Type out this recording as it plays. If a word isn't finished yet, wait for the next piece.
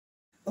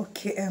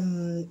Okay,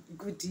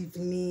 good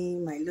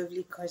evening, my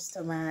lovely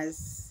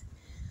customers.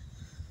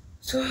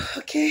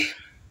 Okay,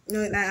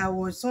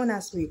 someone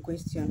asked me a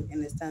question, you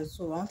understand?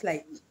 So I want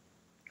to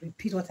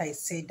repeat what I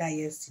said that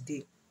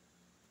yesterday.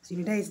 So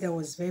that yesterday I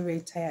was very,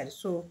 very tired.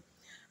 So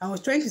I was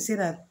trying to say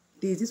that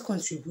there's this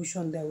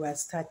contribution that we're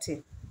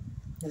starting,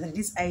 like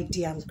this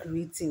idea I'm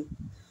creating.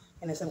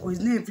 You understand? Because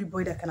it's not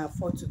everybody that can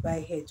afford to buy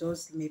hair,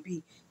 just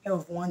maybe hair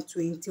of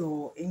 120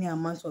 or any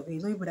amount of hair.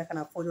 It's not everybody that can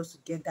afford just to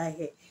get that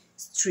hair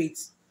straight.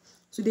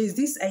 So there's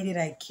this idea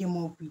that I came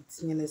up with,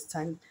 you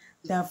understand,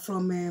 that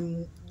from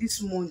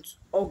this month,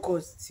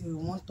 August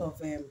till month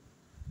of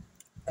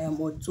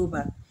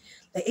October,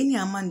 that any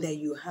amount that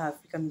you have,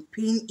 you can be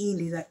paying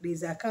in.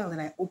 There's an account that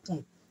I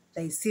open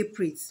that is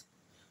separate.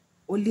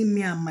 Only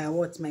me and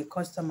my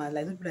customers,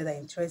 like those people that are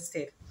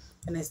interested,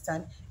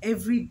 understand,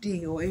 every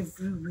day or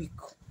every week,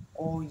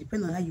 or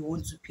depending on how you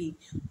want to pay,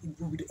 you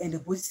will be and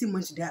depositing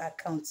money to their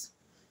account,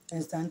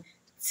 understand,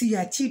 till you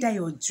achieve that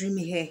your dream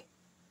hair.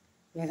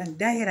 You understand,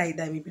 that hair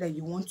that maybe that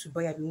you want to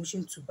buy, I've been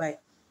wishing to buy,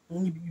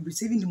 and you'll be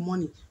saving the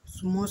money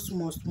small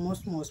small small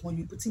small small,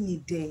 you'll be putting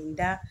it there in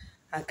that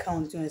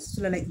account, you know.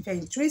 So like if you're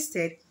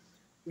interested,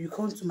 you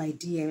come to my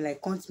DM,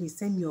 like come to me,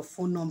 send me your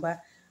phone number.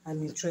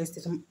 I'm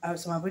interested. Some I've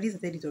already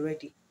started it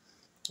already.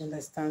 You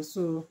understand?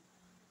 So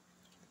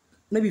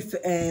maybe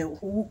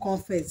who come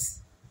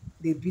first,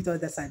 they beat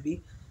others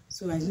abi.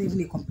 So it's not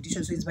even a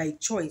competition. So it's by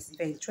choice. If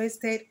you're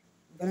interested,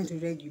 if you're not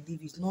interested, you leave.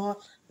 It's not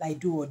like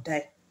do or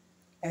die.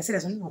 I said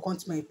that some people come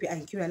to my pay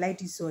and I like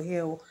this or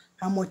hair, or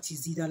how much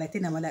is it? Or like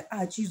then I'm like,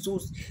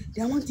 Jesus,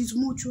 they want this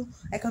much. Oh,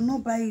 I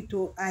cannot buy it.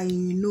 Oh, I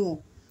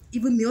know.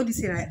 Even me, all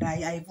this hair that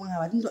I even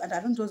have,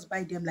 I don't just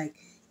buy them like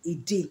a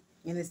day.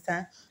 You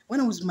understand? When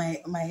I was my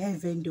hair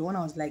vendor, when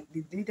I was like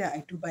the lady that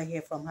I do buy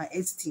hair from her,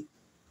 ST.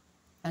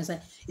 I was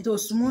like, it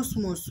was small,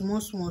 small,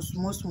 small, small,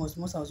 small, small,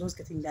 small. So I was just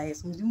getting that.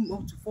 Some even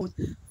up to 4,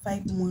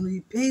 5 months.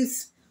 It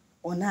depends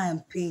on how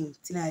I'm paying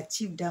till I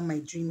achieve that my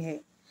dream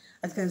hair.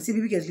 As you can see,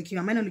 baby girl is looking.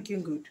 Am I not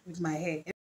looking good with my hair?